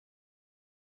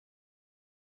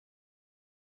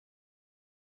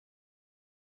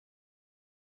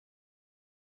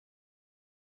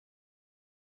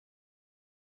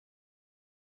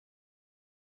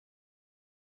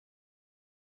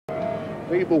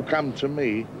People come to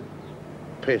me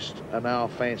pissed and now I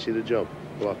fancy the job.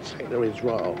 Well, I take their heads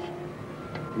right off.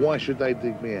 Why should they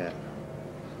dig me out?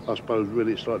 I suppose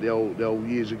really it's like the old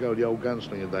years ago, the old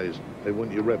gunslinger days. They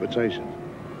want your reputation.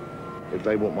 If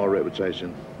they want my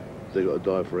reputation, they got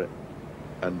to die for it.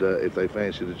 And if they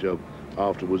fancy the job,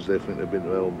 afterwards they think they've been to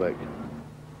hell and back.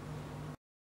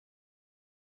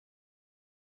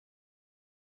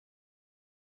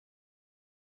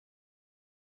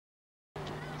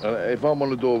 If I'm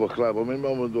on the door of a club, I'm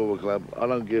on the door of a club, I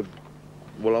don't give,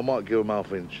 well, I might give them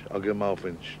half inch. I'll give them half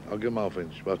inch. I'll give them half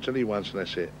inch. But I'll tell you once and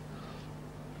that's it.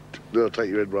 They'll take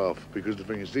your head right off. Because the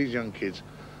thing is, these young kids,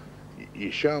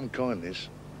 you show them kindness,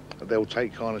 they'll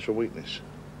take kindness for weakness.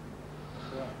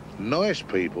 Nice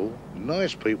people,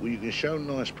 you can show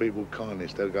nice people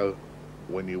kindness, they'll go,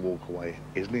 when you walk away,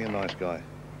 isn't he a nice guy?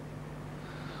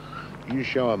 You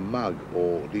show a mug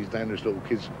or these dangerous little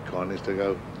kids kindness, they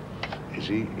go, is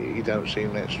he don't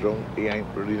seem that strong, he ain't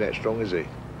really that strong, is he?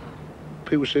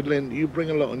 People said, Len, you bring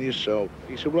a lot on yourself.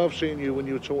 He said, well, I've seen you when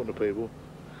you were talking to people.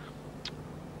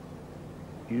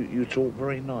 You talk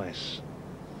very nice.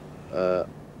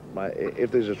 Mate,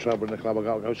 if there's a trouble in the club, I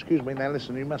go, excuse me, now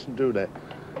listen, you mustn't do that.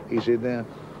 He said, now,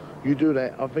 you do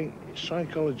that, I think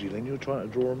psychology, Len, you're trying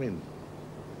to draw them in.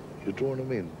 You're drawing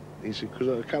them in. He said, because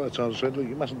a couple of times I said, look,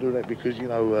 you mustn't do that because, you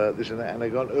know, this and that, and they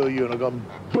gone, oh, you, and I gone,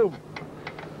 boom.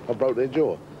 I broke their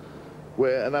jaw.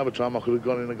 Where another time I could have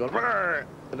gone in and gone,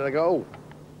 and then they go, oh,